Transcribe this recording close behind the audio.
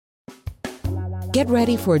Get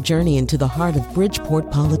ready for a journey into the heart of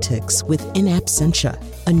Bridgeport politics with In Absentia,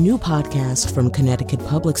 a new podcast from Connecticut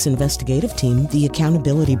Public's investigative team, The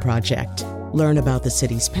Accountability Project. Learn about the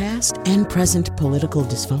city's past and present political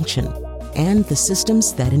dysfunction and the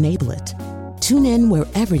systems that enable it. Tune in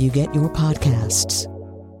wherever you get your podcasts.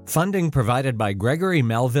 Funding provided by Gregory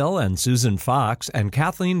Melville and Susan Fox and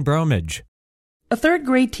Kathleen Bromage. A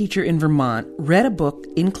third-grade teacher in Vermont read a book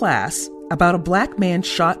in class about a black man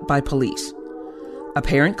shot by police. A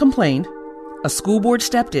parent complained, a school board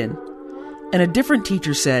stepped in, and a different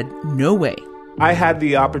teacher said, "No way." I had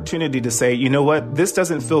the opportunity to say, you know what, this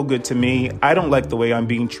doesn't feel good to me. I don't like the way I'm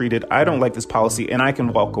being treated. I don't like this policy, and I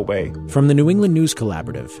can walk away. From the New England News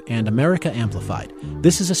Collaborative and America Amplified,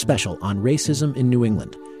 this is a special on racism in New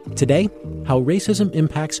England. Today, how racism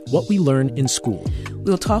impacts what we learn in school.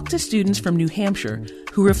 We'll talk to students from New Hampshire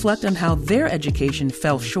who reflect on how their education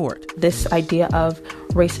fell short. This idea of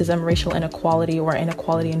racism, racial inequality, or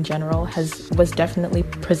inequality in general was definitely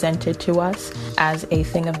presented to us as a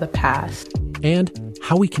thing of the past. And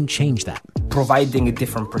how we can change that. Providing a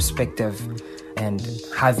different perspective and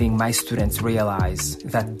having my students realize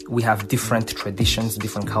that we have different traditions,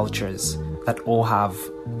 different cultures that all have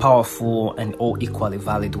powerful and all equally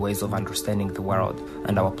valid ways of understanding the world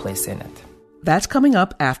and our place in it. That's coming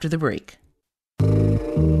up after the break.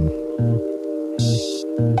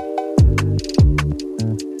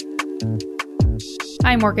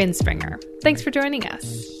 I'm Morgan Springer. Thanks for joining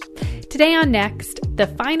us. Today on Next, the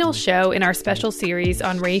final show in our special series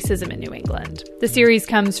on racism in New England. The series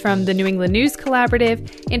comes from the New England News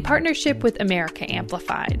Collaborative in partnership with America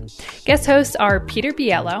Amplified. Guest hosts are Peter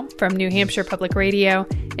Biello from New Hampshire Public Radio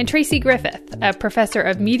and Tracy Griffith, a professor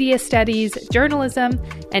of media studies, journalism,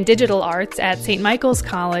 and digital arts at St. Michael's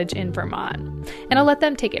College in Vermont. And I'll let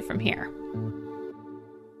them take it from here.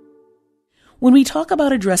 When we talk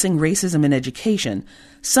about addressing racism in education,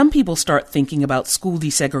 some people start thinking about school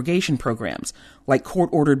desegregation programs, like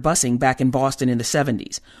court-ordered busing back in Boston in the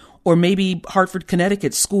 70s, or maybe Hartford,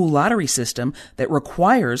 Connecticut's school lottery system that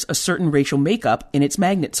requires a certain racial makeup in its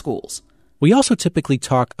magnet schools. We also typically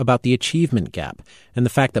talk about the achievement gap and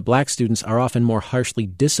the fact that black students are often more harshly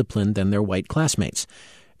disciplined than their white classmates.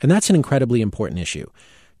 And that's an incredibly important issue.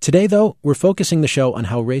 Today, though, we're focusing the show on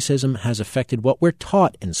how racism has affected what we're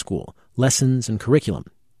taught in school, lessons and curriculum.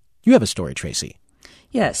 You have a story, Tracy.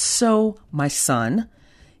 Yes, so my son,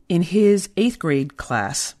 in his 8th grade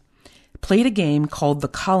class, played a game called the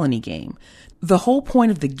Colony Game. The whole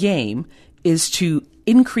point of the game is to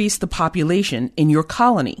increase the population in your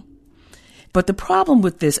colony. But the problem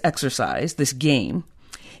with this exercise, this game,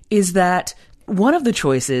 is that one of the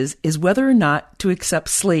choices is whether or not to accept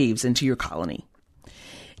slaves into your colony.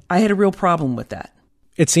 I had a real problem with that.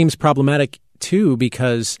 It seems problematic, too,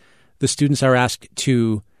 because the students are asked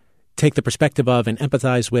to take the perspective of and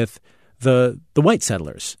empathize with the white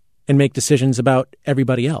settlers and make decisions about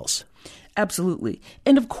everybody else. Absolutely.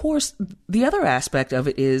 And of course, the other aspect of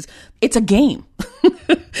it is it's a game,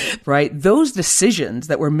 right? Those decisions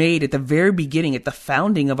that were made at the very beginning, at the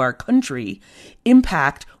founding of our country,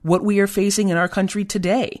 impact what we are facing in our country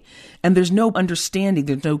today. And there's no understanding,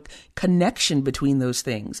 there's no connection between those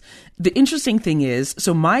things. The interesting thing is,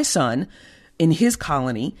 so my son, in his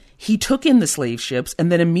colony, he took in the slave ships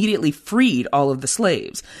and then immediately freed all of the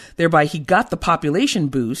slaves. Thereby, he got the population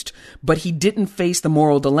boost, but he didn't face the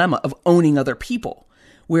moral dilemma of owning other people.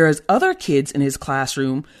 Whereas other kids in his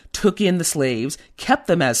classroom took in the slaves, kept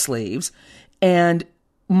them as slaves, and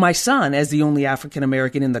my son, as the only African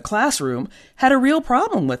American in the classroom, had a real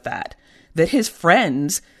problem with that. That his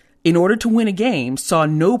friends, in order to win a game, saw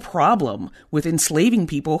no problem with enslaving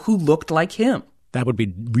people who looked like him. That would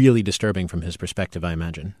be really disturbing from his perspective, I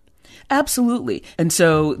imagine. Absolutely. And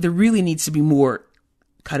so there really needs to be more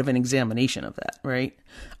kind of an examination of that, right?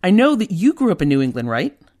 I know that you grew up in New England,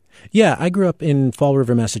 right? Yeah, I grew up in Fall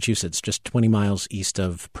River, Massachusetts, just 20 miles east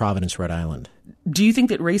of Providence, Rhode Island. Do you think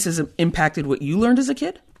that racism impacted what you learned as a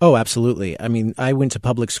kid? Oh, absolutely. I mean, I went to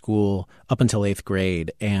public school up until 8th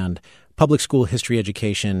grade, and public school history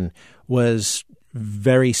education was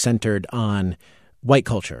very centered on white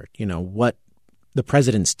culture, you know, what the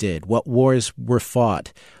presidents did, what wars were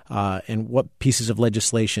fought, and what pieces of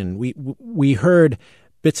legislation. We heard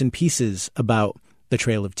bits and pieces about the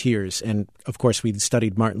Trail of Tears, and of course we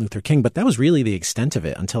studied Martin Luther King, but that was really the extent of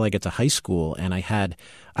it until I get to high school. And I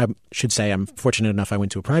should say I'm fortunate enough I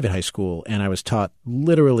went to a private high school, and I was taught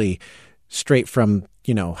literally straight from,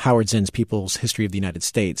 you know, Howard Zinn's People's History of the United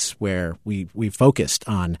States, where we focused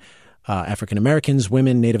on African Americans,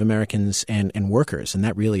 women, Native Americans, and workers, and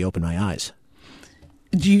that really opened my eyes.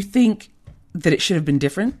 Do you think that it should have been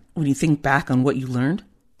different when you think back on what you learned?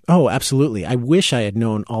 Oh, absolutely. I wish I had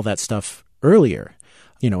known all that stuff earlier.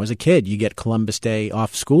 As a kid, you get Columbus Day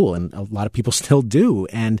off school, and a lot of people still do.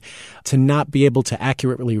 And to not be able to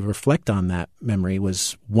accurately reflect on that memory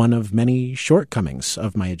was one of many shortcomings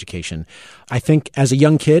of my education. I think as a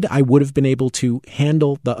young kid, I would have been able to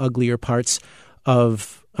handle the uglier parts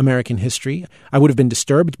of American history. I would have been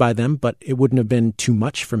disturbed by them, but it wouldn't have been too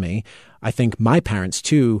much for me. I think my parents,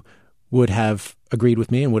 too, would have agreed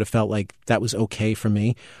with me and would have felt like that was okay for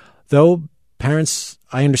me. Though parents,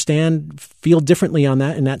 I understand, feel differently on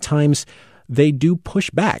that, and at times they do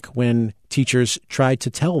push back when teachers try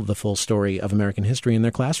to tell the full story of American history in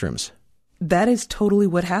their classrooms. That is totally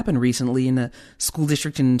what happened recently in a school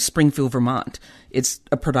district in Springfield, Vermont. It's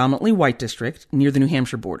a predominantly white district near the New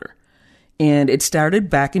Hampshire border. And it started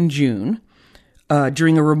back in June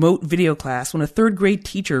during a remote video class when a third grade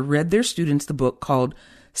teacher read their students the book called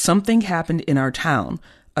Something Happened in Our Town,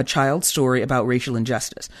 a child's story about racial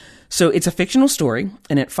injustice. So it's a fictional story,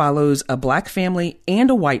 and it follows a black family and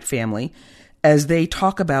a white family as they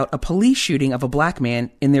talk about a police shooting of a black man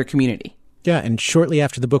in their community. Yeah, and shortly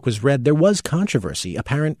after the book was read, there was controversy. A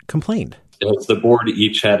parent complained. Has the board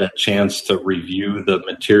each had a chance to review the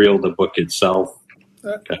material, the book itself?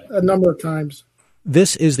 A number of times.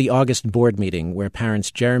 This is the August board meeting where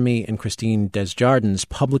parents Jeremy and Christine Desjardins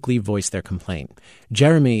publicly voiced their complaint.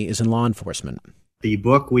 Jeremy is in law enforcement. The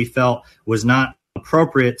book we felt was not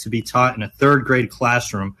appropriate to be taught in a third grade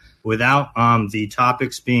classroom without the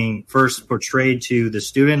topics being first portrayed to the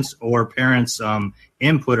students or parents'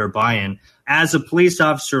 input or buy-in. As a police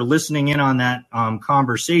officer listening in on that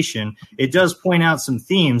conversation, it does point out some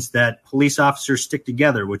themes that police officers stick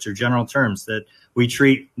together, which are general terms, that we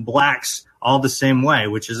treat blacks all the same way,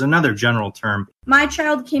 which is another general term. My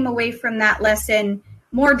child came away from that lesson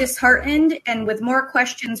more disheartened and with more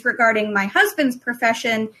questions regarding my husband's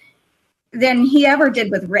profession than he ever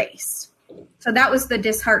did with race. So that was the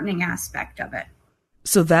disheartening aspect of it.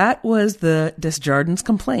 So that was the Desjardins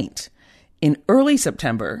complaint. In early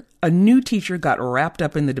September, a new teacher got wrapped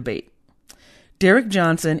up in the debate. Derek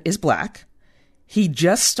Johnson is black. He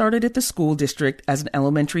just started at the school district as an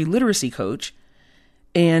elementary literacy coach.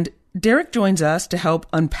 And Derek joins us to help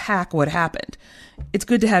unpack what happened. It's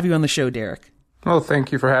good to have you on the show, Derek. Well,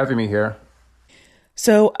 thank you for having me here.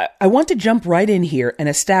 So I want to jump right in here and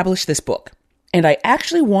establish this book. And I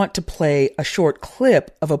actually want to play a short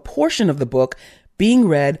clip of a portion of the book being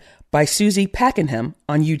read by Susie Pakenham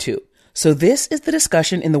on YouTube. So this is the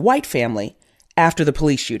discussion in the White family after the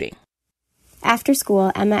police shooting. After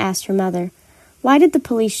school, Emma asked her mother, "Why did the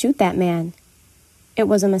police shoot that man?" "It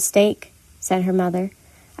was a mistake," said her mother.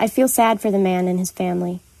 "I feel sad for the man and his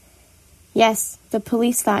family." "Yes, the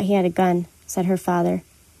police thought he had a gun," said her father.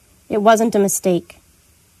 "It wasn't a mistake,"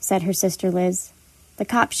 said her sister Liz. "The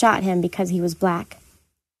cop shot him because he was black."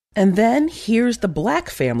 And then here's the black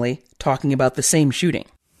family talking about the same shooting.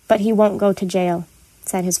 "But he won't go to jail,"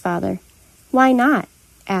 said his father. "Why not?"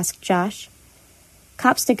 asked Josh.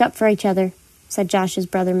 "Cops stick up for each other," said Josh's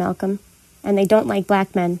brother Malcolm, "and they don't like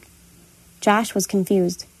black men." Josh was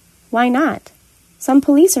confused. "Why not? Some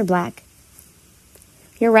police are black."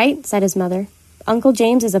 "You're right," said his mother. "Uncle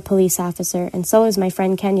James is a police officer, and so is my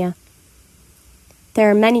friend Kenya." "There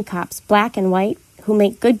are many cops, black and white, who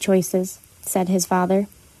make good choices," said his father.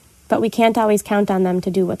 "But we can't always count on them to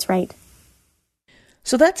do what's right."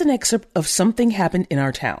 So that's an excerpt of Something Happened in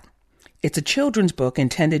Our Town. It's a children's book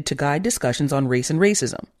intended to guide discussions on race and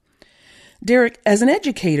racism. Derek, as an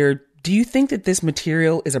educator, do you think that this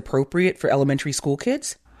material is appropriate for elementary school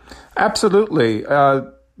kids? Absolutely.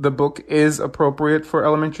 The book is appropriate for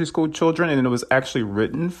elementary school children, and it was actually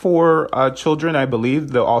written for children. I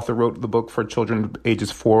believe the author wrote the book for children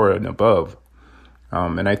ages 4 and above.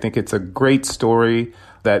 And I think it's a great story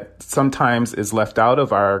that sometimes is left out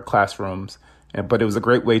of our classrooms, but it was a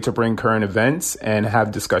great way to bring current events and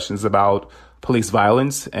have discussions about police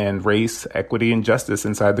violence and race, equity, and justice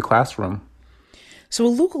inside the classroom. So a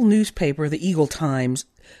local newspaper, the Eagle Times,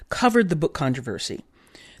 covered the book controversy.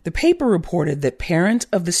 The paper reported that parents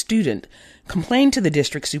of the student complained to the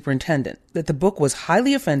district superintendent that the book was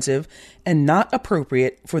highly offensive and not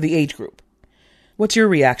appropriate for the age group. What's your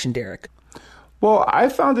reaction, Derek? Well, I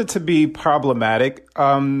found it to be problematic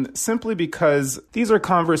simply because these are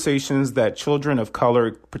conversations that children of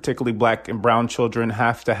color, particularly black and brown children,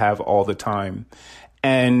 have to have all the time.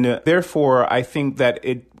 And therefore, I think that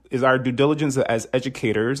it is our due diligence as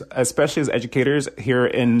educators, especially as educators here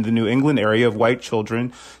in the New England area of white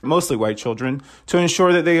children, mostly white children, to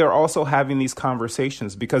ensure that they are also having these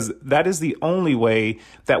conversations, because that is the only way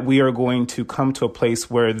that we are going to come to a place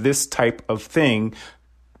where this type of thing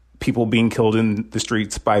people being killed in the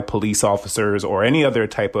streets by police officers or any other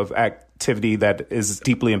type of activity that is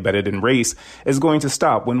deeply embedded in race is going to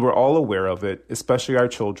stop when we're all aware of it, especially our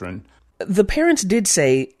children. The parents did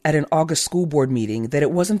say at an August school board meeting that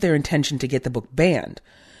it wasn't their intention to get the book banned.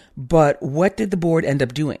 But what did the board end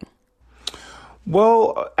up doing?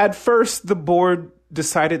 Well, at first, the board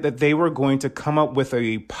decided that they were going to come up with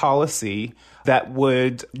a policy that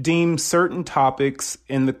would deem certain topics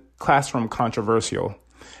in the classroom controversial.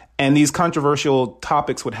 And these controversial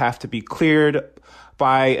topics would have to be cleared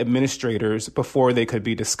by administrators before they could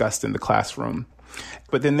be discussed in the classroom.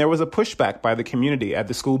 But then there was a pushback by the community. At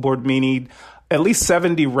the school board meeting, at least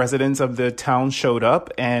 70 residents of the town showed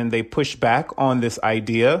up, and they pushed back on this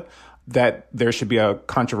idea that there should be a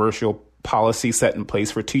controversial policy set in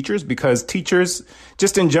place for teachers, because teachers,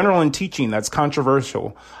 just in general in teaching, that's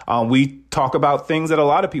controversial. We talk about things that a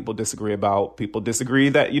lot of people disagree about. People disagree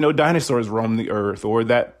that, dinosaurs roamed the earth or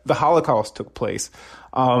that the Holocaust took place.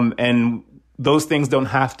 And those things don't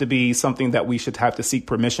have to be something that we should have to seek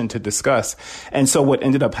permission to discuss. And so what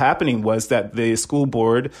ended up happening was that the school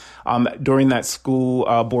board, during that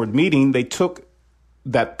school board meeting, they took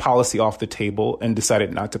that policy off the table and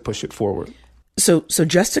decided not to push it forward. So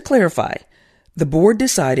just to clarify, the board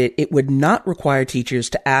decided it would not require teachers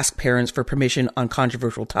to ask parents for permission on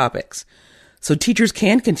controversial topics. So teachers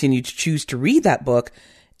can continue to choose to read that book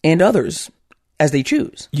and others as they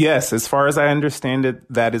choose. Yes, as far as I understand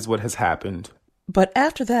it, that is what has happened. But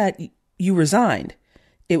after that, you resigned.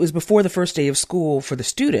 It was before the first day of school for the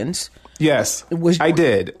students. Yes, I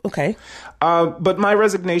did. Okay. But my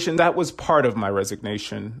resignation, that was part of my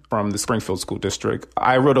resignation from the Springfield School District.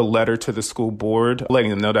 I wrote a letter to the school board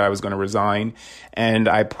letting them know that I was going to resign. And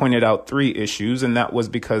I pointed out 3 issues. And that was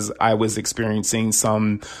because I was experiencing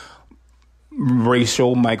some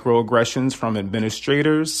racial microaggressions from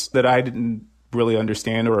administrators that I didn't really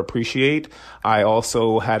understand or appreciate. I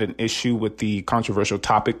also had an issue with the controversial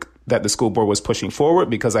topic that the school board was pushing forward,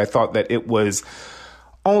 because I thought that it was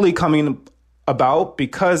only coming about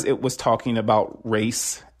because it was talking about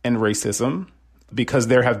race and racism, because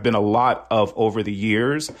there have been a lot of, over the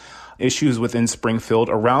years, issues within Springfield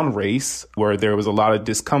around race, where there was a lot of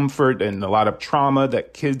discomfort and a lot of trauma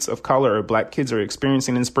that kids of color or Black kids are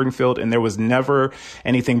experiencing in Springfield. And there was never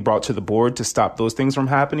anything brought to the board to stop those things from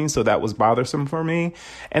happening. So that was bothersome for me.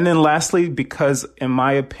 And then lastly, because in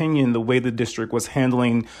my opinion, the way the district was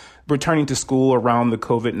handling returning to school around the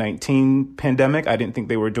COVID-19 pandemic, I didn't think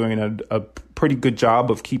they were doing a pretty good job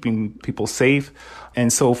of keeping people safe.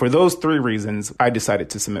 And so for those 3 reasons, I decided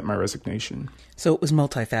to submit my resignation. So it was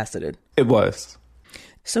multifaceted. It was.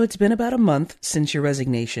 So it's been about a month since your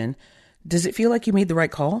resignation. Does it feel like you made the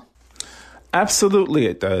right call? Absolutely,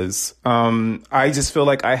 it does. I just feel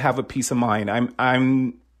like I have a peace of mind.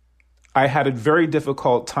 I had a very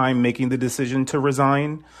difficult time making the decision to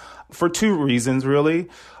resign for 2 reasons, really.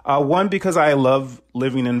 One, because I love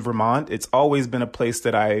living in Vermont. It's always been a place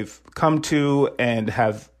that I've come to and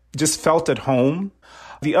have just felt at home.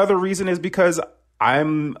 The other reason is because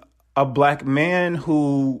I'm a Black man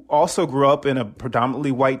who also grew up in a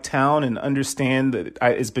predominantly white town and understand that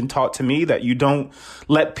it's been taught to me that you don't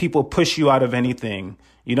let people push you out of anything.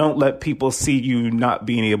 You don't let people see you not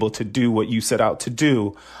being able to do what you set out to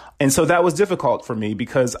do. And so that was difficult for me,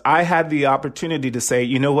 because I had the opportunity to say,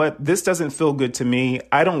 you know what, this doesn't feel good to me.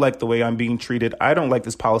 I don't like the way I'm being treated. I don't like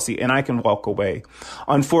this policy, and I can walk away.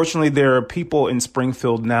 Unfortunately, there are people in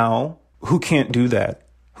Springfield now who can't do that,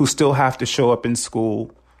 who still have to show up in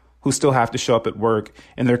school, who still have to show up at work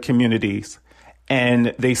in their communities,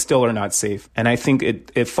 and they still are not safe. And I think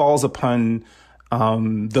it falls upon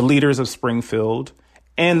the leaders of Springfield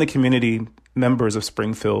and the community members of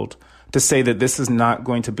Springfield to say that this is not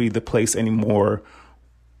going to be the place anymore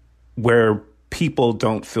where people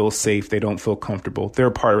don't feel safe, they don't feel comfortable. They're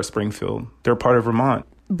a part of Springfield. They're a part of Vermont.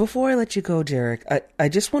 Before I let you go, Derek, I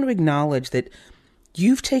just want to acknowledge that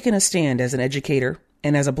you've taken a stand as an educator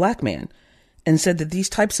and as a Black man and said that these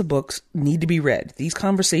types of books need to be read. These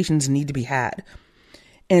conversations need to be had.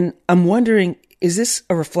 And I'm wondering, is this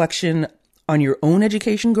a reflection on your own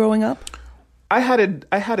education growing up? I had a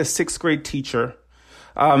 6th grade teacher,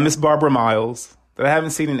 Miss Barbara Miles, that I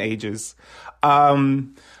haven't seen in ages.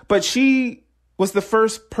 But she was the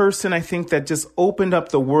first person, I think, that just opened up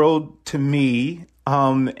the world to me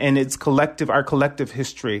and our collective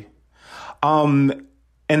history. And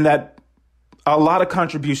that a lot of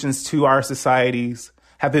contributions to our societies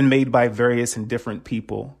have been made by various and different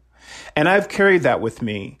people. And I've carried that with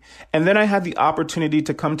me. And then I had the opportunity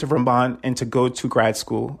to come to Vermont and to go to grad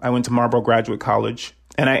school. I went to Marlboro Graduate College,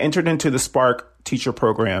 and I entered into the Spark teacher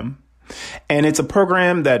program. And it's a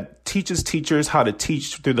program that teaches teachers how to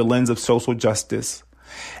teach through the lens of social justice.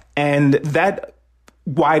 And that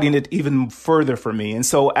widened it even further for me. And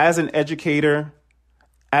so as an educator,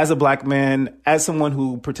 as a Black man, as someone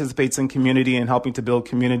who participates in community and helping to build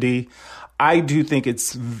community, I do think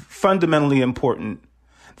it's fundamentally important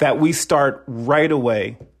that we start right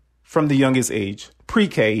away from the youngest age,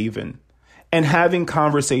 pre-K even, and having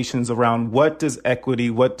conversations around what does equity,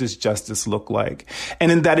 what does justice look like?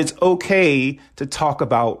 And in that it's okay to talk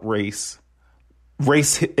about race.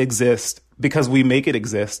 Race exists because we make it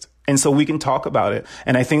exist. And so we can talk about it.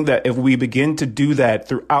 And I think that if we begin to do that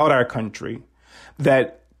throughout our country,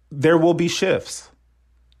 that there will be shifts.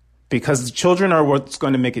 Because children are what's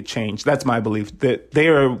going to make it change. That's my belief, that they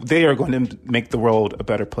are going to make the world a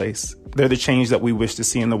better place. They're the change that we wish to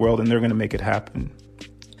see in the world, and they're going to make it happen.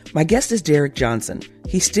 My guest is Derek Johnson.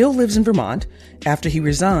 He still lives in Vermont. After he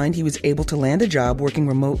resigned, he was able to land a job working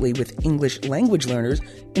remotely with English language learners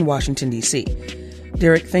in Washington, D.C.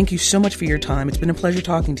 Derek, thank you so much for your time. It's been a pleasure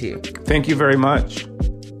talking to you. Thank you very much.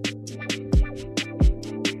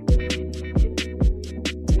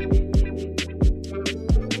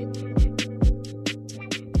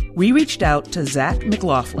 We reached out to Zach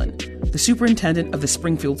McLaughlin, the superintendent of the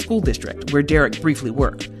Springfield School District, where Derek briefly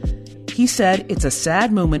worked. He said it's a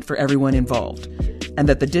sad moment for everyone involved, and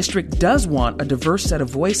that the district does want a diverse set of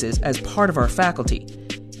voices as part of our faculty.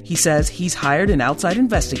 He says he's hired an outside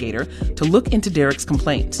investigator to look into Derek's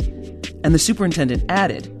complaints. And the superintendent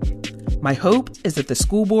added, "My hope is that the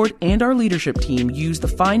school board and our leadership team use the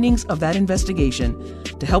findings of that investigation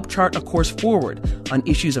to help chart a course forward on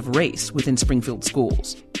issues of race within Springfield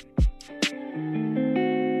schools."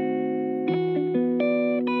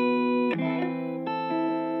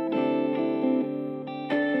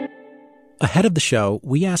 Ahead of the show,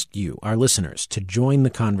 we asked you, our listeners, to join the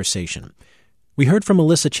conversation. We heard from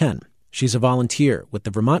Alyssa Chen. She's a volunteer with the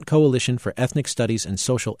Vermont Coalition for Ethnic Studies and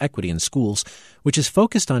Social Equity in Schools, which is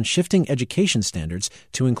focused on shifting education standards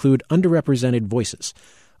to include underrepresented voices.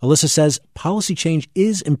 Alyssa says policy change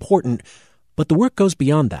is important, but the work goes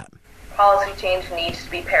beyond that. Policy change needs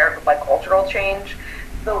to be paired with cultural change.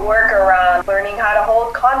 The work around learning how to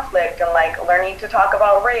hold conflict and learning to talk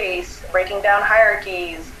about race, breaking down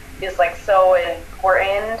hierarchies, is so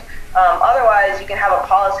important. Otherwise, you can have a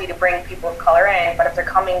policy to bring people of color in, but if they're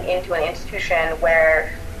coming into an institution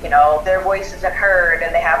where, their voice isn't heard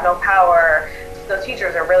and they have no power, those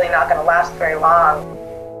teachers are really not going to last very long.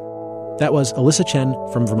 That was Alyssa Chen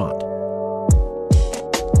from Vermont.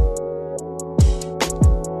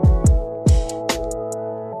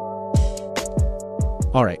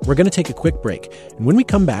 All right, we're going to take a quick break. And when we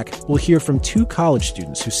come back, we'll hear from two college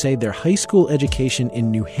students who say their high school education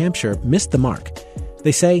in New Hampshire missed the mark.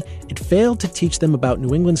 They say it failed to teach them about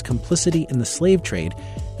New England's complicity in the slave trade,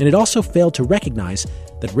 and it also failed to recognize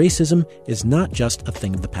that racism is not just a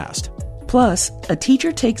thing of the past. Plus, a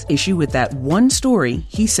teacher takes issue with that one story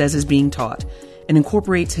he says is being taught and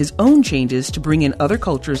incorporates his own changes to bring in other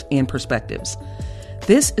cultures and perspectives.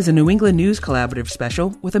 This is a New England News Collaborative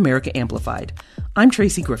special with America Amplified. I'm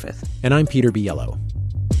Tracy Griffith. And I'm Peter Biello.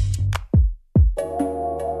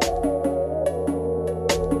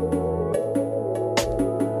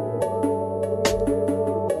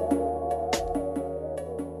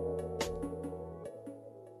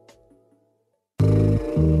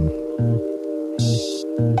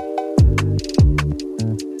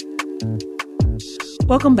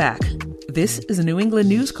 Welcome back. This is a New England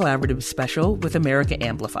News Collaborative special with America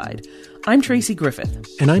Amplified. I'm Tracy Griffith.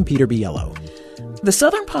 And I'm Peter Biello. The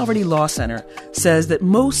Southern Poverty Law Center says that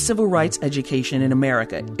most civil rights education in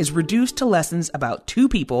America is reduced to lessons about two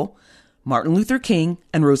people, Martin Luther King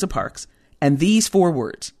and Rosa Parks, and these four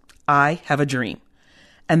words, "I have a dream."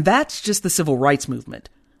 And that's just the civil rights movement.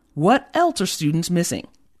 What else are students missing?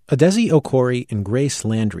 Adesi Okori and Grace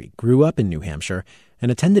Landry grew up in New Hampshire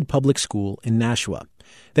and attended public school in Nashua.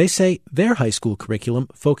 They say their high school curriculum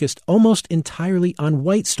focused almost entirely on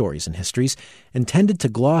white stories and histories and tended to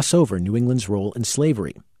gloss over New England's role in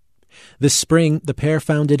slavery. This spring, the pair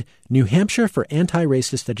founded New Hampshire for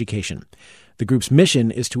Anti-Racist Education. The group's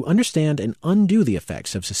mission is to understand and undo the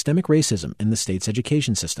effects of systemic racism in the state's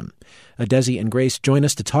education system. Adesi and Grace join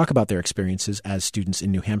us to talk about their experiences as students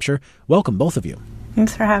in New Hampshire. Welcome, both of you.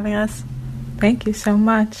 Thanks for having us. Thank you so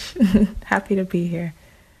much. Happy to be here.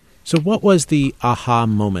 So what was the aha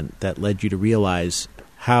moment that led you to realize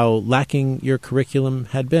how lacking your curriculum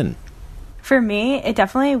had been? For me, it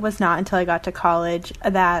definitely was not until I got to college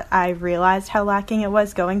that I realized how lacking it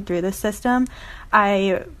was going through the system.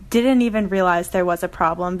 I didn't even realize there was a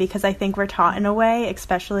problem because I think we're taught in a way,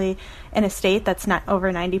 especially in a state that's not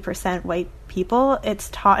over 90% white people, it's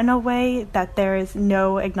taught in a way that there is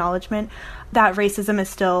no acknowledgement that racism is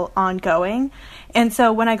still ongoing. And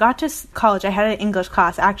so when I got to college, I had an English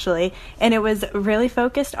class actually, and it was really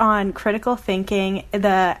focused on critical thinking,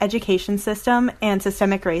 the education system, and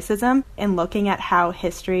systemic racism, and looking at how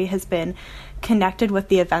history has been connected with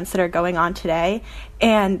the events that are going on today.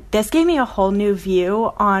 And this gave me a whole new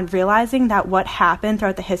view on realizing that what happened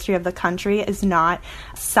throughout the history of the country is not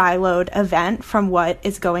a siloed event from what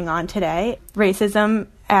is going on today. Racism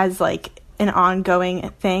as like an ongoing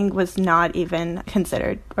thing was not even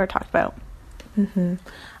considered or talked about. Mm-hmm.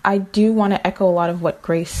 I do want to echo a lot of what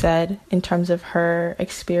Grace said in terms of her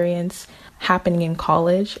experience happening in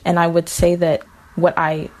college. And I would say that what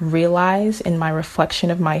I realize in my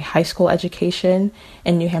reflection of my high school education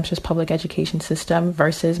in New Hampshire's public education system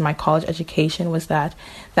versus my college education was that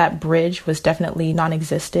that bridge was definitely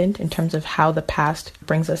non-existent in terms of how the past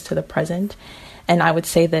brings us to the present. And I would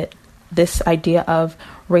say that this idea of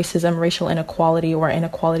racism, racial inequality, or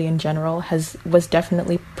inequality in general was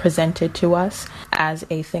definitely presented to us as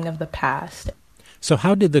a thing of the past. So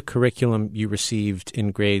how did the curriculum you received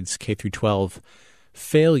in grades K through 12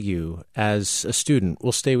 fail you as a student?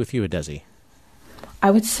 We'll stay with you, Adesi.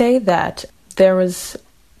 I would say that there was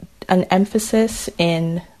an emphasis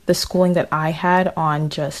in the schooling that I had on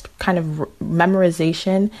just kind of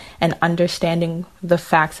memorization and understanding the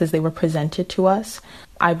facts as they were presented to us.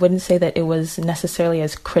 I wouldn't say that it was necessarily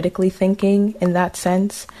as critically thinking in that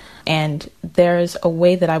sense. And there's a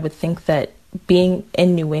way that I would think that being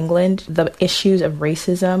in New England, the issues of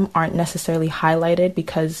racism aren't necessarily highlighted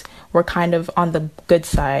because we're kind of on the good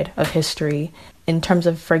side of history. In terms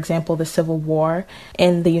of, for example, the Civil War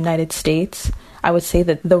in the United States, I would say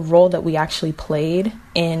that the role that we actually played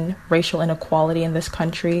in racial inequality in this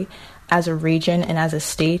country as a region and as a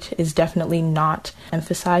state is definitely not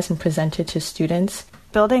emphasized and presented to students.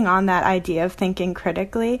 Building on that idea of thinking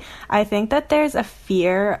critically, I think that there's a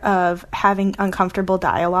fear of having uncomfortable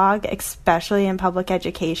dialogue, especially in public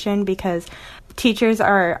education, because teachers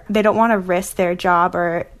they don't want to risk their job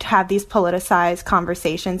or to have these politicized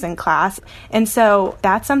conversations in class. And so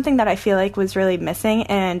that's something that I feel like was really missing.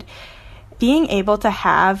 And being able to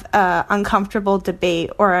have an uncomfortable debate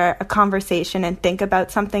or a conversation and think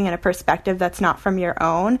about something in a perspective that's not from your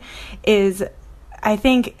own is, I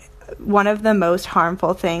think, one of the most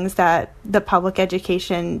harmful things that the public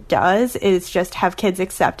education does is just have kids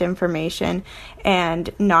accept information and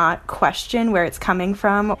not question where it's coming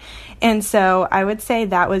from. And so I would say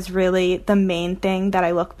that was really the main thing that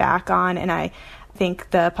I look back on, and I think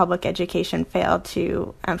the public education failed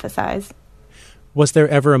to emphasize. Was there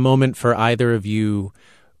ever a moment for either of you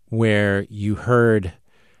where you heard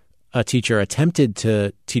a teacher attempted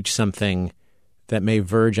to teach something that may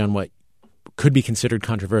verge on what could be considered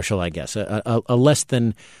controversial, I guess, a less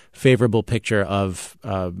than favorable picture of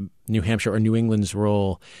New Hampshire or New England's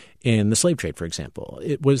role in the slave trade, for example?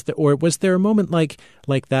 Was there a moment like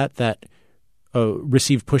that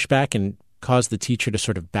received pushback and caused the teacher to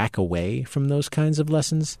sort of back away from those kinds of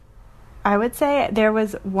lessons? I would say there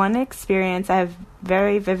was one experience I have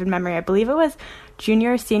very vivid memory. I believe it was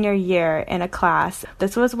junior or senior year in a class.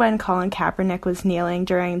 This was when Colin Kaepernick was kneeling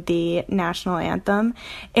during the national anthem.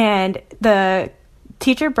 And the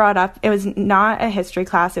teacher brought up, it was not a history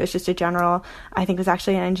class, it was just a general, I think it was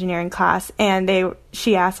actually an engineering class. And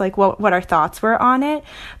she asked like what our thoughts were on it.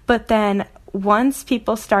 But then once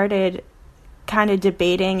people started kind of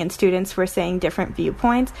debating and students were saying different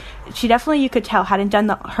viewpoints, she definitely, you could tell, hadn't done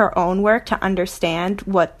her own work to understand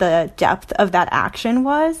what the depth of that action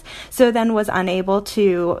was, so then was unable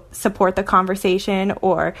to support the conversation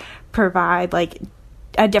or provide like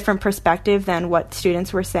a different perspective than what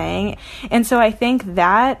students were saying. And so I think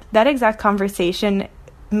that exact conversation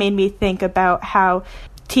made me think about how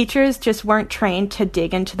teachers just weren't trained to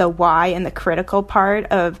dig into the why and the critical part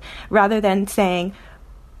of, rather than saying,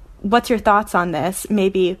 what's your thoughts on this?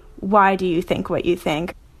 Maybe, why do you think what you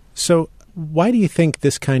think? So why do you think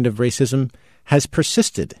this kind of racism has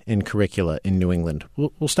persisted in curricula in New England?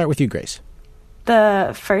 We'll start with you, Grace.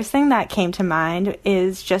 The first thing that came to mind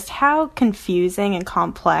is just how confusing and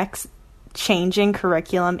complex changing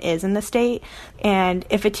curriculum is in the state. And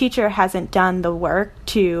if a teacher hasn't done the work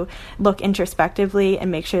to look introspectively and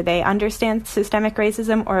make sure they understand systemic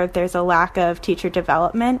racism, or if there's a lack of teacher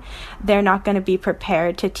development, they're not going to be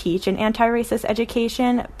prepared to teach an anti-racist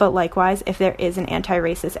education. But likewise, if there is an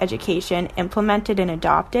anti-racist education implemented and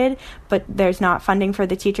adopted, but there's not funding for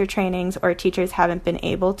the teacher trainings or teachers haven't been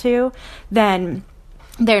able to, then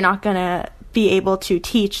they're not going to be able to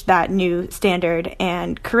teach that new standard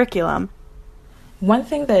and curriculum. One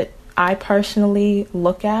thing that I personally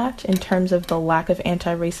look at in terms of the lack of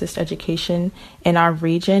anti-racist education in our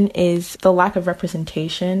region is the lack of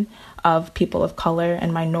representation of people of color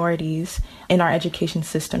and minorities in our education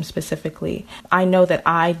system specifically. I know that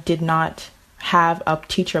I did not have a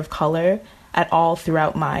teacher of color at all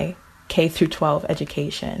throughout my K through 12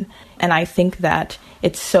 education. And I think that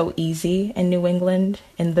it's so easy in New England,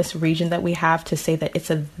 in this region that we have, to say that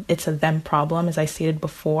it's a them problem, as I stated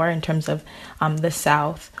before, in terms of the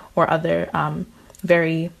South or other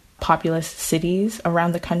very populous cities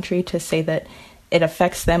around the country, to say that it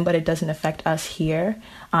affects them, but it doesn't affect us here,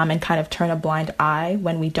 and kind of turn a blind eye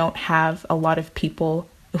when we don't have a lot of people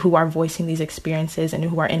who are voicing these experiences and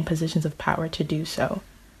who are in positions of power to do so.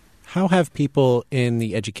 How have people in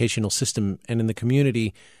the educational system and in the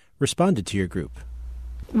community responded to your group?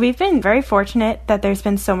 We've been very fortunate that there's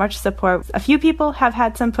been so much support. A few people have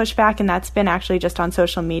had some pushback, and that's been actually just on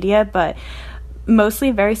social media, but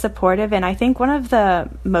mostly very supportive. And I think one of the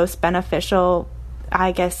most beneficial,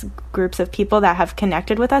 groups of people that have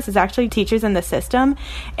connected with us is actually teachers in the system.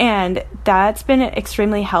 And that's been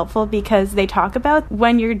extremely helpful because they talk about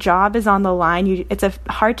when your job is on the line, it's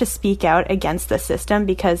hard to speak out against the system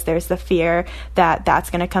because there's the fear that that's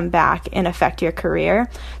going to come back and affect your career.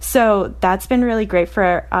 So that's been really great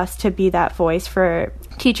for us to be that voice for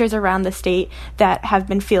teachers around the state that have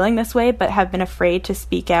been feeling this way but have been afraid to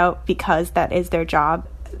speak out because that is their job.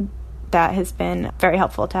 That has been very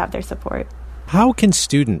helpful to have their support. How can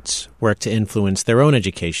students work to influence their own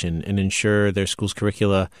education and ensure their school's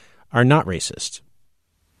curricula are not racist?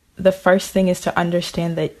 The first thing is to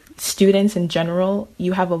understand that students in general,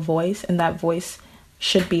 you have a voice, and that voice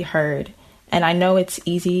should be heard. And I know it's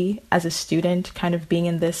easy as a student kind of being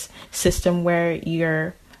in this system where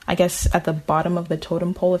you're, I guess, at the bottom of the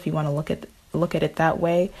totem pole, if you want to look at it that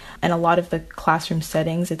way. And a lot of the classroom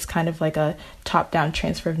settings, it's kind of like a top-down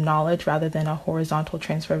transfer of knowledge rather than a horizontal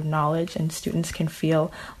transfer of knowledge, and students can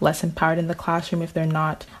feel less empowered in the classroom if they're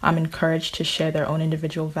not encouraged to share their own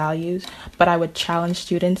individual values. But I would challenge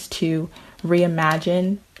students to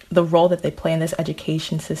reimagine the role that they play in this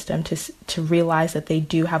education system, to realize that they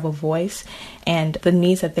do have a voice, and the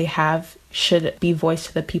needs that they have should be voiced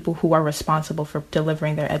to the people who are responsible for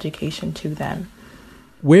delivering their education to them.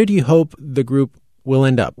 Where do you hope the group will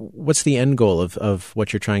end up? What's the end goal of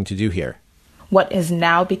what you're trying to do here? What has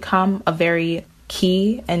now become a very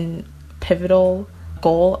key and pivotal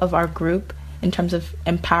goal of our group in terms of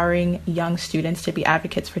empowering young students to be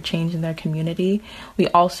advocates for change in their community. We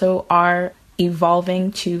also are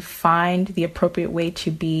evolving to find the appropriate way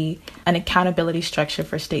to be an accountability structure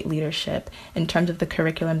for state leadership in terms of the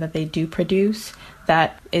curriculum that they do produce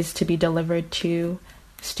that is to be delivered to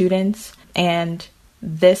students. And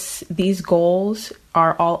these goals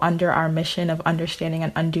are all under our mission of understanding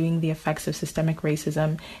and undoing the effects of systemic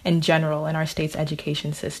racism in general in our state's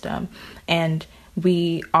education system. And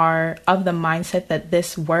we are of the mindset that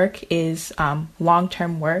this work is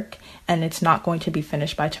long-term work, and it's not going to be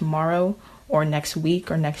finished by tomorrow or next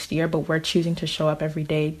week or next year, but we're choosing to show up every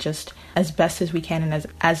day just as best as we can and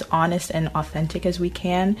as honest and authentic as we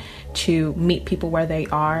can to meet people where they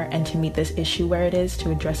are and to meet this issue where it is,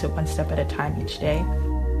 to address it one step at a time each day.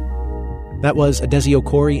 That was Adesi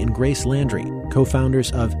Okori and Grace Landry,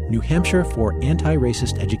 co-founders of New Hampshire for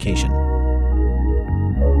Anti-Racist Education.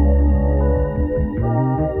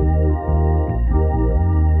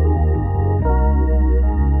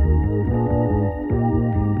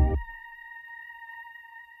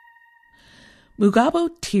 Mugabo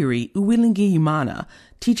Tiri Uwilingiyimana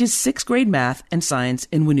teaches 6th grade math and science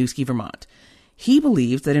in Winooski, Vermont. He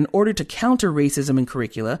believes that in order to counter racism in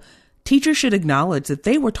curricula, teachers should acknowledge that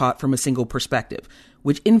they were taught from a single perspective,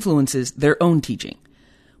 which influences their own teaching.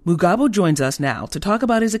 Mugabo joins us now to talk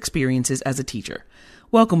about his experiences as a teacher.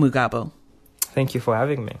 Welcome, Mugabo. Thank you for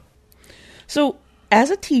having me. So, as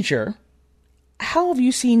a teacher, how have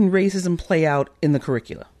you seen racism play out in the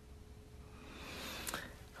curricula?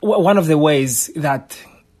 One of the ways that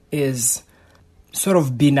is sort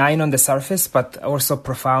of benign on the surface, but also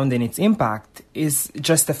profound in its impact, is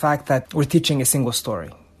just the fact that we're teaching a single story,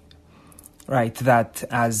 right? That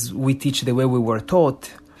as we teach the way we were taught,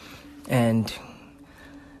 and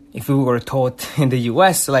if we were taught in the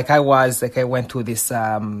US, like I went to this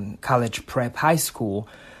college prep high school,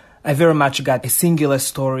 I very much got a singular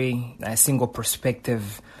story, a single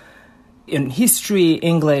perspective. In history,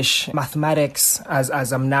 English, mathematics,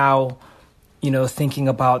 as I'm now, thinking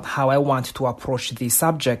about how I want to approach these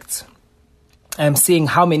subjects, I'm seeing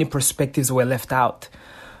how many perspectives were left out.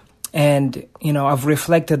 And, I've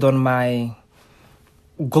reflected on my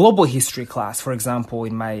global history class, for example,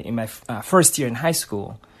 in my first year in high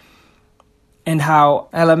school, and how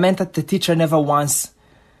I lament that the teacher never once,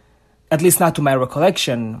 at least not to my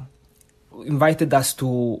recollection, invited us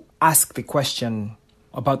to ask the question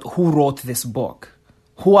about who wrote this book,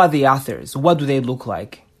 who are the authors, what do they look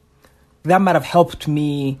like. That might have helped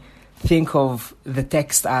me think of the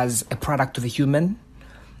text as a product of a human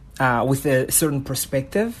with a certain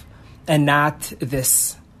perspective, and not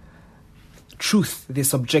this truth,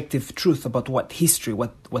 this objective truth about what history,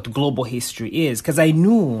 what global history is. Because I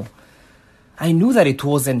knew that it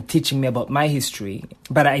wasn't teaching me about my history,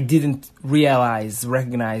 but I didn't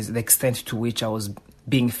recognize the extent to which I was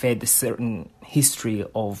being fed a certain history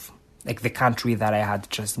of like the country that I had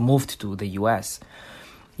just moved to, the US.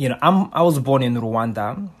 You know, I was born in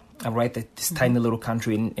Rwanda, right? This tiny little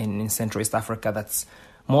country in Central East Africa that's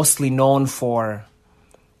mostly known for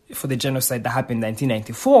the genocide that happened in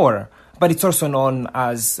 1994, but it's also known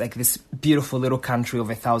as like this beautiful little country of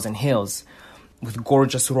 1,000 hills with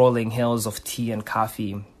gorgeous rolling hills of tea and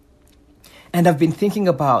coffee. And I've been thinking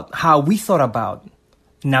about how we thought about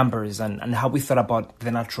numbers and how we thought about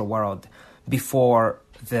the natural world before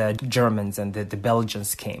the Germans and the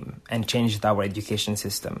Belgians came and changed our education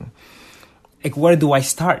system. Like, where do I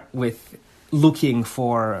start with looking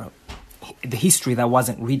for the history that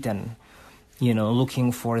wasn't written, you know,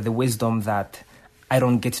 looking for the wisdom that I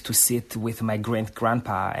don't get to sit with my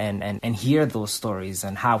great-grandpa and hear those stories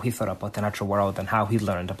and how he thought about the natural world and how he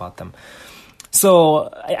learned about them.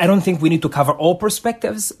 So I don't think we need to cover all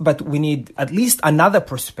perspectives, but we need at least another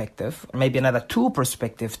perspective, maybe another two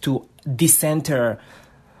perspectives to decenter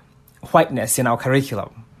whiteness in our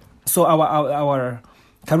curriculum. So our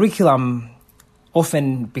curriculum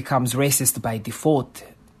often becomes racist by default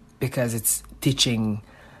because it's teaching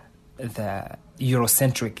the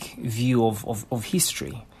Eurocentric view of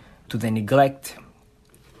history to the neglect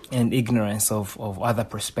and ignorance of other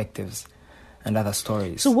perspectives and other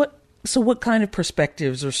stories. So what kind of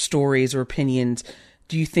perspectives or stories or opinions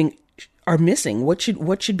do you think are missing? What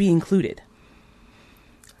should be included?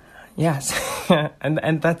 Yes,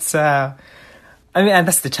 and that's and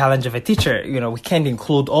that's the challenge of a teacher. You know, we can't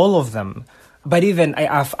include all of them. But even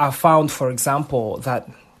I've found, for example, that,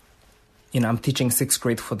 you know, I'm teaching sixth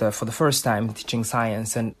grade for the first time, teaching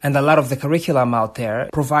science, and a lot of the curriculum out there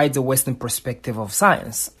provides a Western perspective of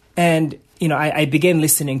science. And, you know, I began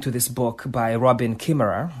listening to this book by Robin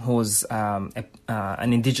Kimmerer, who's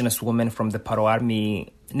an indigenous woman from the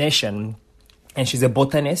Paroarmi Nation, and she's a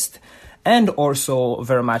botanist and also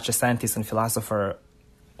very much a scientist and philosopher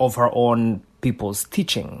of her own people's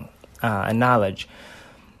teaching and knowledge.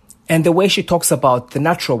 And the way she talks about the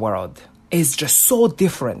natural world is just so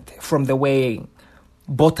different from the way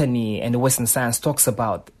botany and Western science talks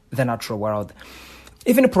about the natural world.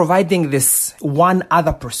 Even providing this one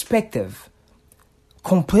other perspective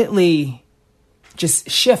completely just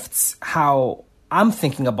shifts how I'm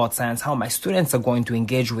thinking about science, how my students are going to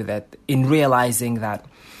engage with it, in realizing that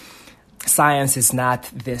science is not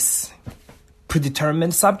this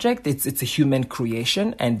predetermined subject. It's a human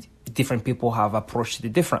creation, and different people have approached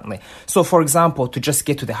it differently. So, for example, to just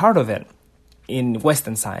get to the heart of it, in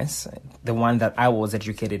Western science, the one that I was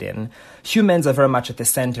educated in, humans are very much at the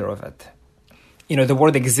center of it. You know, the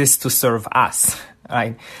world exists to serve us,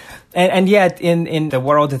 right? And yet, in the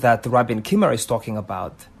world that Robin Kimmerer is talking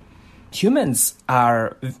about, humans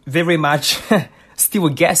are very much still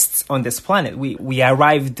guests on this planet. We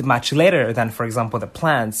arrived much later than, for example, the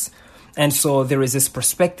plants. And so there is this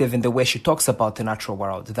perspective in the way she talks about the natural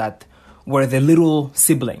world that we're the little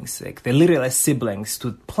siblings, like the littlest siblings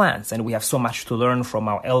to plants, and we have so much to learn from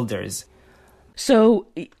our elders. So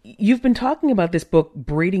you've been talking about this book,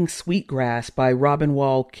 Braiding Sweetgrass by Robin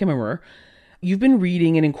Wall Kimmerer. You've been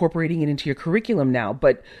reading and incorporating it into your curriculum now,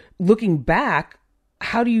 but looking back,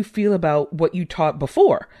 how do you feel about what you taught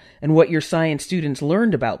before and what your science students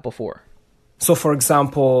learned about before? So, for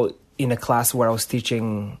example, in a class where I was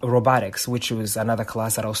teaching robotics, which was another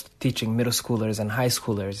class that I was teaching middle schoolers and high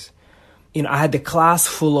schoolers, you know, I had the class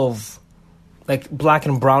full of like black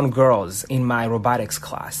and brown girls in my robotics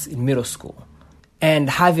class in middle school. And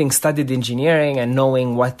having studied engineering and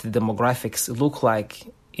knowing what the demographics look like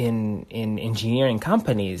in engineering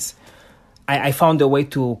companies, I found a way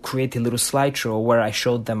to create a little slideshow where I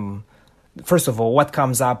showed them, first of all, what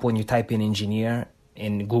comes up when you type in engineer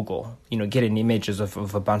in Google, you know, getting images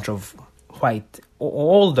of a bunch of white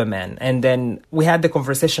older men. And then we had the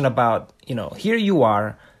conversation about, you know, here you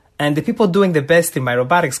are, and the people doing the best in my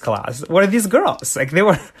robotics class were these girls. Like they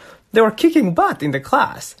were kicking butt in the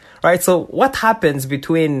class, right? So what happens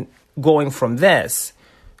between going from this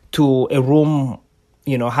to a room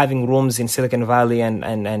having rooms in Silicon Valley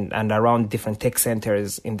and around different tech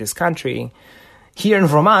centers in this country, here in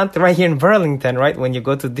Vermont, right here in Burlington, right, when you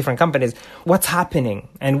go to different companies, what's happening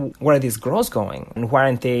and where are these girls going and why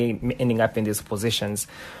aren't they ending up in these positions?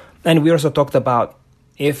 And we also talked about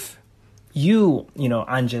if you,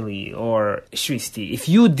 Anjali or Shristi, if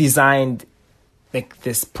you designed like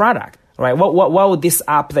this product, right, what would this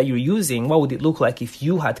app that you're using, what would it look like if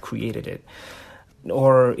you had created it?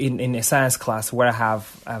 Or in a science class where I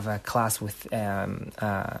have a class with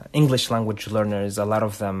English language learners, a lot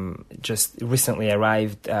of them just recently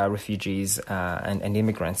arrived refugees and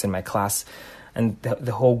immigrants in my class. And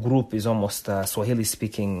the whole group is almost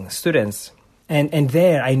Swahili-speaking students. And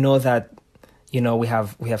there I know that, we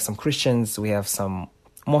have some Christians, we have some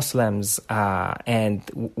Muslims, and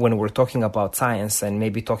when we're talking about science and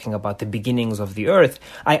maybe talking about the beginnings of the earth,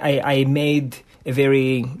 I made a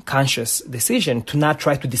very conscious decision to not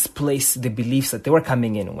try to displace the beliefs that they were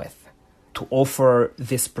coming in with, to offer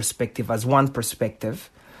this perspective as one perspective.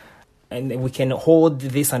 And we can hold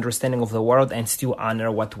this understanding of the world and still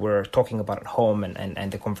honor what we're talking about at home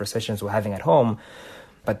and the conversations we're having at home.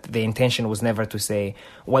 But the intention was never to say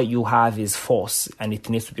what you have is false and it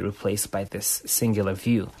needs to be replaced by this singular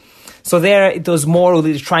view. So there it was more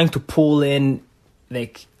really trying to pull in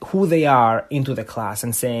like who they are into the class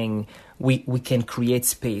and saying we can create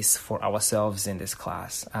space for ourselves in this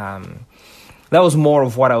class. That was more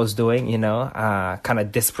of what I was doing, kind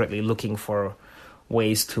of desperately looking for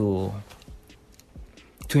ways to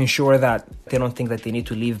ensure that they don't think that they need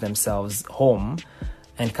to leave themselves home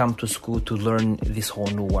and come to school to learn this whole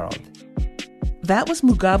new world. That was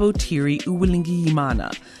Mugabo Tiri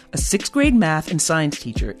Uwilingiyimana, a 6th grade math and science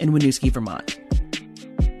teacher in Winooski, Vermont.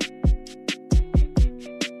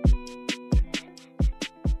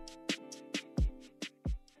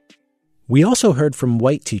 We also heard from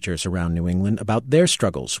white teachers around New England about their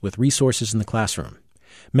struggles with resources in the classroom.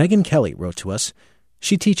 Megan Kelly wrote to us.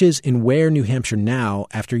 She teaches in Ware, New Hampshire now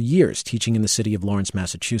after years teaching in the city of Lawrence,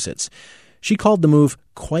 Massachusetts. She called the move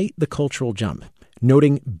quite the cultural jump,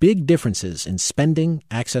 noting big differences in spending,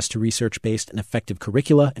 access to research-based and effective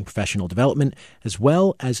curricula and professional development, as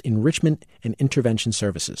well as enrichment and intervention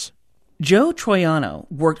services. Joe Troiano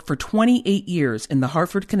worked for 28 years in the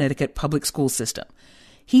Hartford, Connecticut public school system.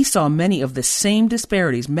 He saw many of the same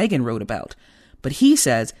disparities Megan wrote about, but he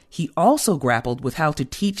says he also grappled with how to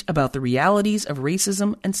teach about the realities of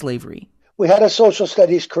racism and slavery. We had a social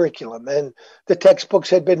studies curriculum, and the textbooks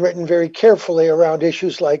had been written very carefully around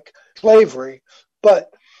issues like slavery.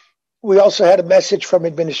 But we also had a message from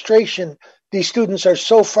administration. These students are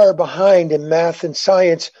so far behind in math and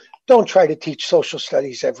science. Don't try to teach social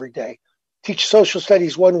studies every day. Teach social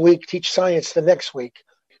studies one week, teach science the next week.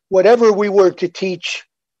 Whatever we were to teach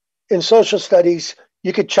in social studies,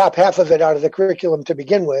 you could chop half of it out of the curriculum to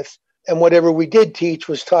begin with. And whatever we did teach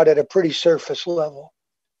was taught at a pretty surface level.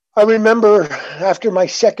 I remember after my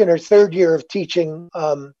 2nd or 3rd year of teaching,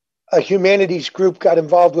 a humanities group got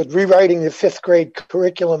involved with rewriting the 5th grade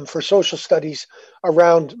curriculum for social studies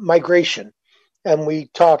around migration. And we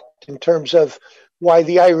talked in terms of why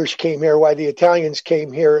the Irish came here, why the Italians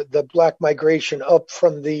came here, the Black migration up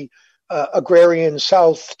from the agrarian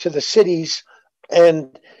South to the cities.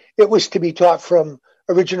 And it was to be taught from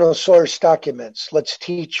original source documents. Let's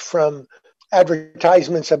teach from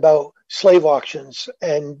advertisements about slave auctions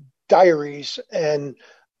and diaries and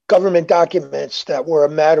government documents that were a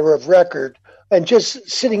matter of record. And just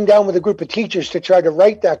sitting down with a group of teachers to try to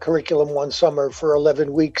write that curriculum one summer for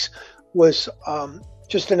 11 weeks was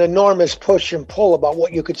just an enormous push and pull about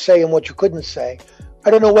what you could say and what you couldn't say.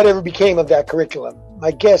 I don't know whatever became of that curriculum.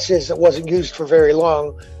 My guess is it wasn't used for very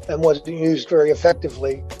long and wasn't used very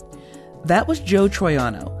effectively. That was Joe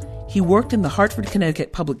Troiano. He worked in the Hartford,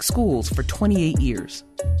 Connecticut public schools for 28 years.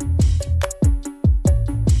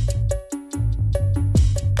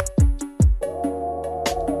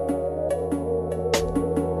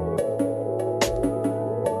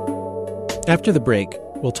 After the break,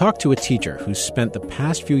 we'll talk to a teacher who's spent the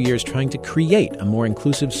past few years trying to create a more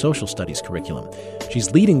inclusive social studies curriculum.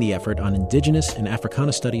 She's leading the effort on Indigenous and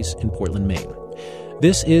Africana Studies in Portland, Maine.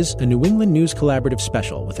 This is a New England News Collaborative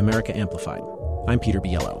special with America Amplified. I'm Peter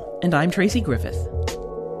Biello. And I'm Tracy Griffith.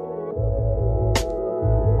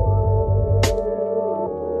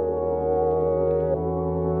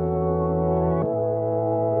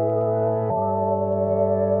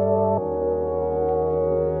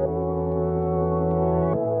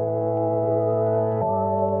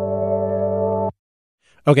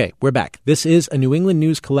 Okay, we're back. This is a New England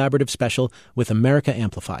News Collaborative special with America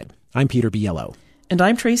Amplified. I'm Peter Biello. And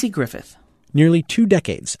I'm Tracy Griffith. Nearly 2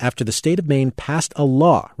 decades after the state of Maine passed a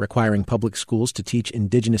law requiring public schools to teach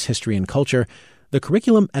Indigenous history and culture, the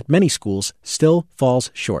curriculum at many schools still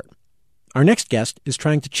falls short. Our next guest is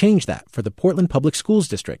trying to change that for the Portland Public Schools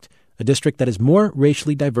District, a district that is more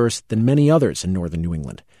racially diverse than many others in northern New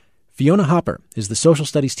England. Fiona Hopper is the social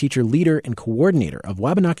studies teacher, leader, and coordinator of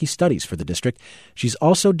Wabanaki Studies for the district. She's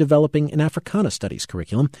also developing an Africana Studies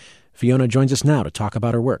curriculum. Fiona joins us now to talk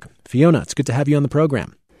about her work. Fiona, it's good to have you on the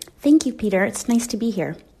program. Thank you, Peter. It's nice to be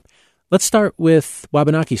here. Let's start with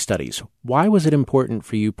Wabanaki Studies. Why was it important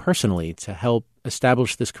for you personally to help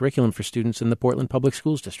establish this curriculum for students in the Portland Public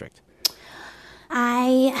Schools District?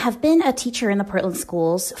 I have been a teacher in the Portland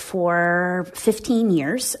schools for 15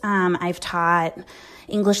 years. I've taught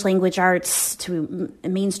English language arts to a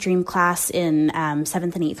mainstream class in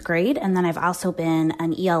 7th and 8th grade, and then I've also been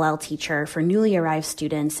an ELL teacher for newly arrived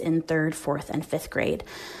students in 3rd, 4th, and 5th grade.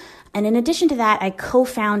 And in addition to that, I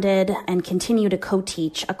co-founded and continue to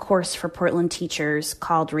co-teach a course for Portland teachers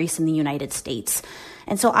called Race in the United States.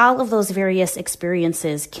 And so all of those various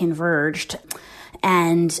experiences converged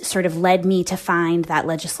and sort of led me to find that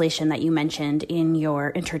legislation that you mentioned in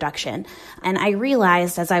your introduction. And I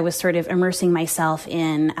realized as I was sort of immersing myself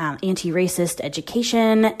in anti-racist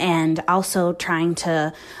education and also trying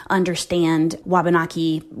to understand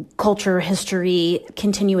Wabanaki culture, history,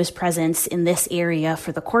 continuous presence in this area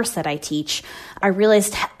for the course that I teach, I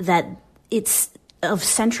realized that it's of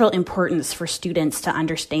central importance for students to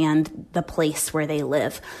understand the place where they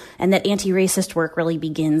live, and that anti-racist work really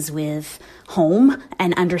begins with home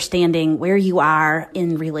and understanding where you are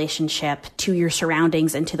in relationship to your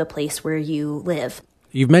surroundings and to the place where you live.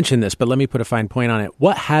 You've mentioned this, but let me put a fine point on it.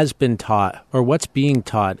 What has been taught or what's being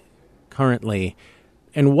taught currently,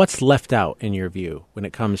 and what's left out in your view when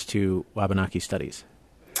it comes to Wabanaki Studies?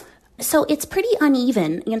 So it's pretty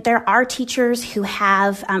uneven. There are teachers who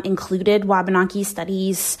have included Wabanaki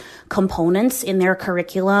Studies components in their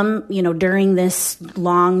curriculum, during this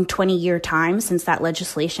long 20-year time since that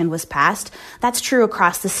legislation was passed. That's true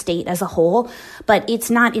across the state as a whole, but it's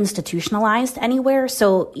not institutionalized anywhere.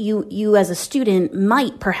 So you as a student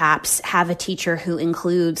might perhaps have a teacher who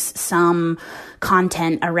includes some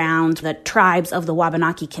content around the tribes of the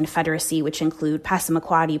Wabanaki Confederacy, which include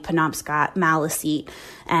Passamaquoddy, Penobscot, Maliseet,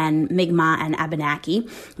 and Mi'kmaq and Abenaki,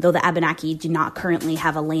 though the Abenaki do not currently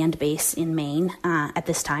have a land base in Maine at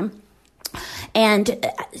this time. And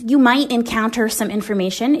you might encounter some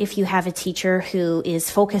information if you have a teacher who is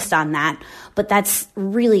focused on that, but that's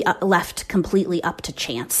really left completely up to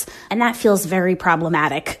chance. And that feels very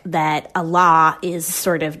problematic, that a law is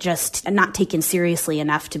sort of just not taken seriously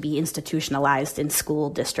enough to be institutionalized in school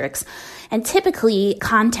districts. And typically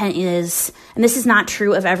content is, and this is not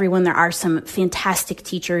true of everyone, there are some fantastic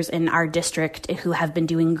teachers in our district who have been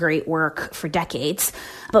doing great work for decades,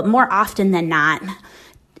 but more often than not,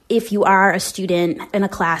 if you are a student in a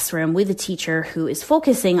classroom with a teacher who is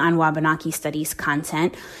focusing on Wabanaki Studies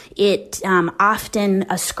content, it often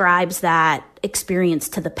ascribes that experience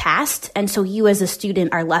to the past. And so you as a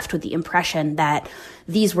student are left with the impression that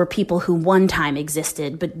these were people who one time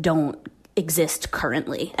existed but don't exist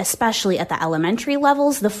currently. Especially at the elementary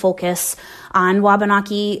levels, the focus on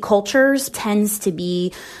Wabanaki cultures tends to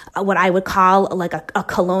be what I would call like a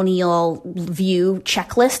colonial view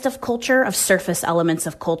checklist of culture, of surface elements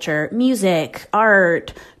of culture, music,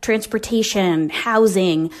 art, transportation,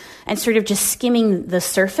 housing, and sort of just skimming the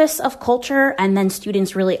surface of culture. And then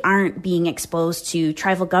students really aren't being exposed to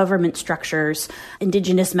tribal government structures,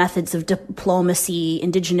 indigenous methods of diplomacy,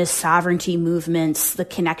 indigenous sovereignty movements, the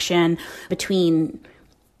connection between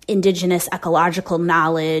indigenous ecological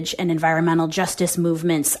knowledge and environmental justice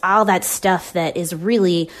movements, all that stuff that is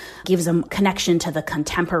really gives a connection to the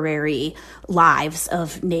contemporary lives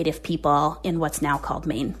of Native people in what's now called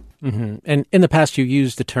Maine. Mm-hmm. And in the past, you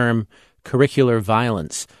used the term curricular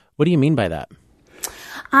violence. What do you mean by that?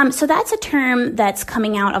 So that's a term that's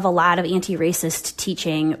coming out of a lot of anti-racist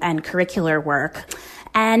teaching and curricular work.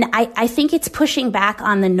 And I think it's pushing back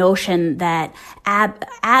on the notion that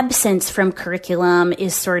absence from curriculum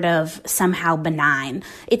is sort of somehow benign.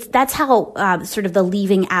 That's how sort of the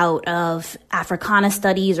leaving out of Africana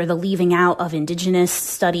studies or the leaving out of indigenous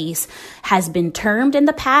studies has been termed in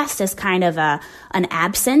the past as kind of an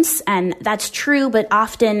absence. And that's true, but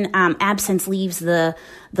often absence leaves the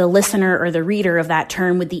listener or the reader of that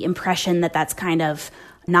term with the impression that that's kind of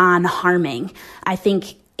non-harming. I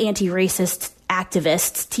think anti-racist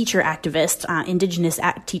activists, teacher activists, indigenous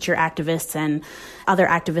teacher activists, and other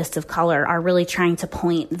activists of color are really trying to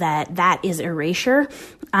point that is erasure,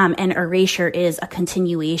 and erasure is a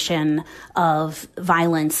continuation of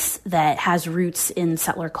violence that has roots in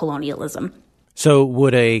settler colonialism. So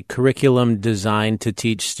would a curriculum designed to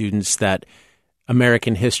teach students that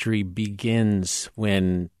American history begins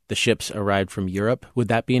when the ships arrived from Europe, would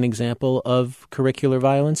that be an example of curricular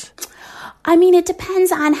violence? I mean, it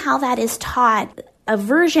depends on how that is taught. A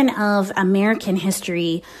version of American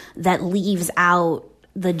history that leaves out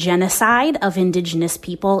the genocide of indigenous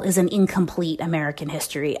people is an incomplete American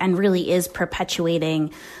history and really is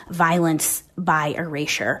perpetuating violence by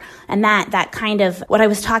erasure. And that kind of what I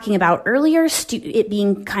was talking about earlier, it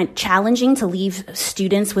being kind of challenging to leave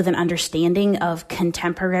students with an understanding of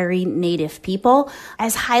contemporary Native people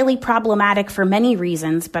as highly problematic for many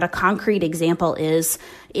reasons. But a concrete example is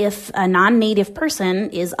if a non-Native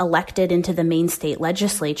person is elected into the Maine state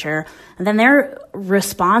legislature, then they're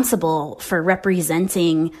responsible for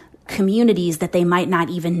representing communities that they might not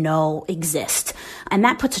even know exist. And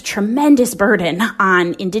that puts a tremendous burden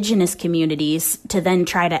on indigenous communities to then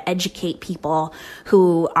try to educate people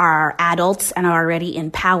who are adults and are already in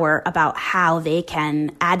power about how they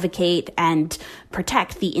can advocate and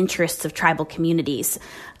protect the interests of tribal communities.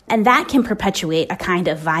 And that can perpetuate a kind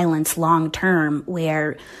of violence long term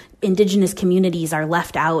where indigenous communities are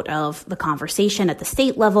left out of the conversation at the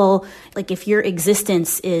state level. Like if your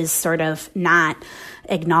existence is sort of not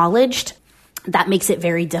acknowledged, that makes it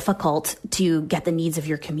very difficult to get the needs of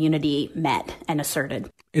your community met and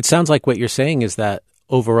asserted. It sounds like what you're saying is that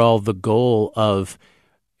overall the goal of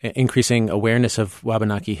increasing awareness of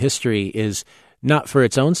Wabanaki history is not for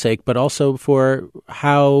its own sake, but also for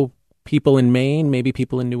how people in Maine, maybe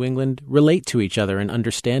people in New England, relate to each other and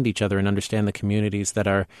understand each other and understand the communities that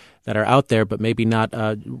are out there, but maybe not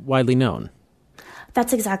widely known.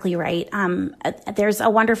 That's exactly right. There's a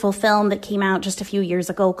wonderful film that came out just a few years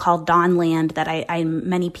ago called Dawnland that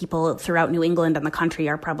many people throughout New England and the country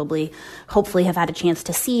are probably, hopefully have had a chance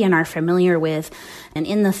to see and are familiar with. And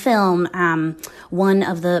in the film, one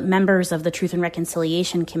of the members of the Truth and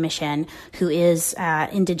Reconciliation Commission, who is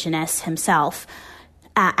Indigenous himself,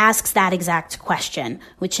 asks that exact question,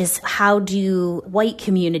 which is how do white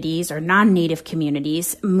communities or non-Native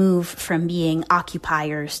communities move from being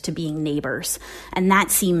occupiers to being neighbors? And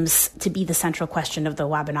that seems to be the central question of the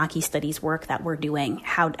Wabanaki Studies work that we're doing.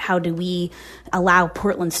 How do we allow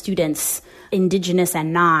Portland students, Indigenous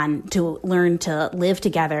and non, to learn to live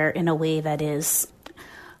together in a way that is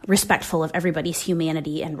respectful of everybody's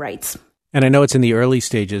humanity and rights? And I know it's in the early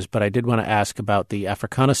stages, but I did want to ask about the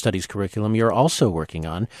Africana Studies curriculum you're also working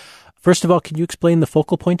on. First of all, can you explain the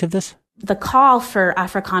focal point of this? The call for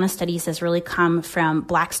Africana Studies has really come from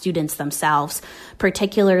Black students themselves,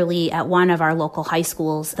 particularly at one of our local high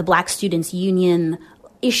schools. The Black Students Union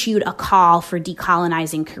issued a call for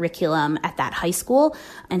decolonizing curriculum at that high school.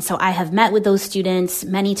 And so I have met with those students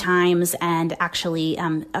many times, and actually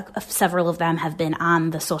several of them have been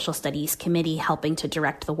on the Social Studies Committee helping to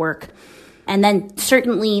direct the work. And then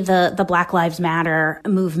certainly the Black Lives Matter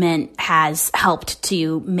movement has helped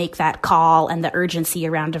to make that call and the urgency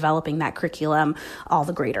around developing that curriculum all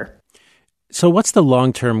the greater. So what's the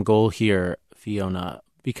long-term goal here, Fiona?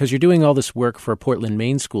 Because you're doing all this work for Portland,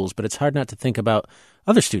 Maine schools, but it's hard not to think about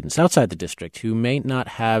other students outside the district who may not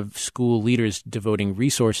have school leaders devoting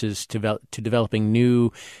resources to developing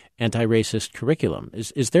new anti-racist curriculum.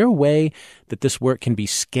 Is there a way that this work can be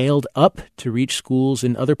scaled up to reach schools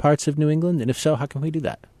in other parts of New England? And if so, how can we do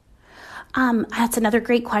that? That's another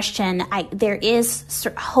great question. There is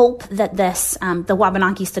hope that this, the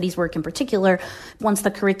Wabanaki Studies work in particular, once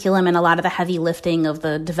the curriculum and a lot of the heavy lifting of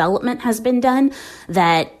the development has been done,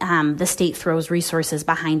 that the state throws resources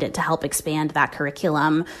behind it to help expand that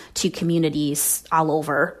curriculum to communities all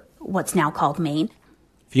over what's now called Maine.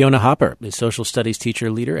 Fiona Hopper is social studies teacher,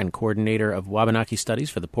 leader, and coordinator of Wabanaki Studies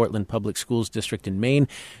for the Portland Public Schools District in Maine.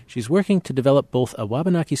 She's working to develop both a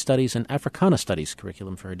Wabanaki Studies and Africana Studies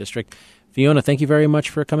curriculum for her district. Fiona, thank you very much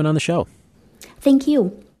for coming on the show. Thank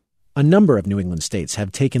you. A number of New England states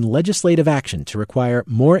have taken legislative action to require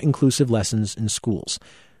more inclusive lessons in schools.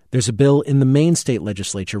 There's a bill in the Maine state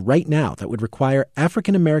legislature right now that would require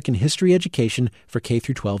African American history education for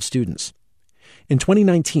K-12 students. In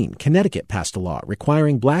 2019, Connecticut passed a law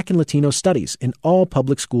requiring Black and Latino studies in all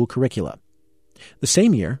public school curricula. The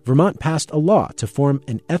same year, Vermont passed a law to form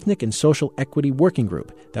an ethnic and social equity working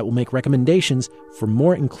group that will make recommendations for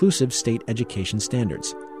more inclusive state education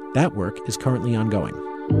standards. That work is currently ongoing.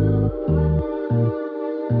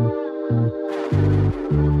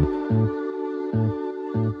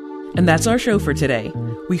 And that's our show for today.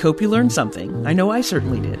 We hope you learned something. I know I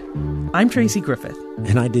certainly did. I'm Tracy Griffith.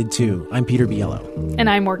 And I did too. I'm Peter Biello. And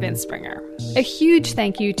I'm Morgan Springer. A huge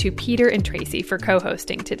thank you to Peter and Tracy for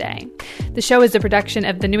co-hosting today. The show is a production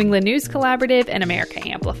of the New England News Collaborative and America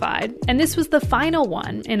Amplified, and this was the final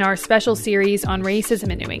one in our special series on racism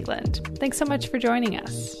in New England. Thanks so much for joining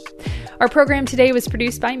us. Our program today was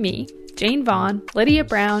produced by me, Jane Vaughn, Lydia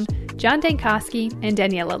Brown, John Dankosky, and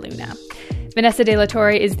Daniela Luna. Vanessa De La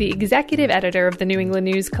Torre is the executive editor of the New England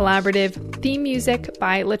News Collaborative, theme music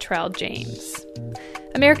by Latrell James.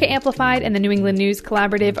 America Amplified and the New England News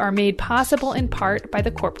Collaborative are made possible in part by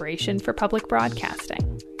the Corporation for Public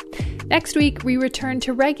Broadcasting. Next week, we return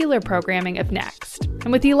to regular programming of Next.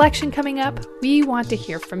 And with the election coming up, we want to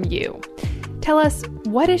hear from you. Tell us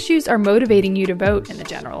what issues are motivating you to vote in the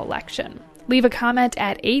general election. Leave a comment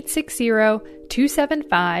at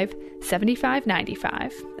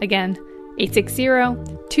 860-275-7595. Again,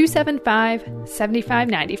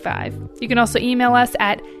 860-275-7595. You can also email us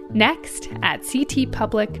at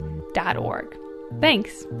next@ctpublic.org.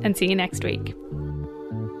 Thanks, and see you next week.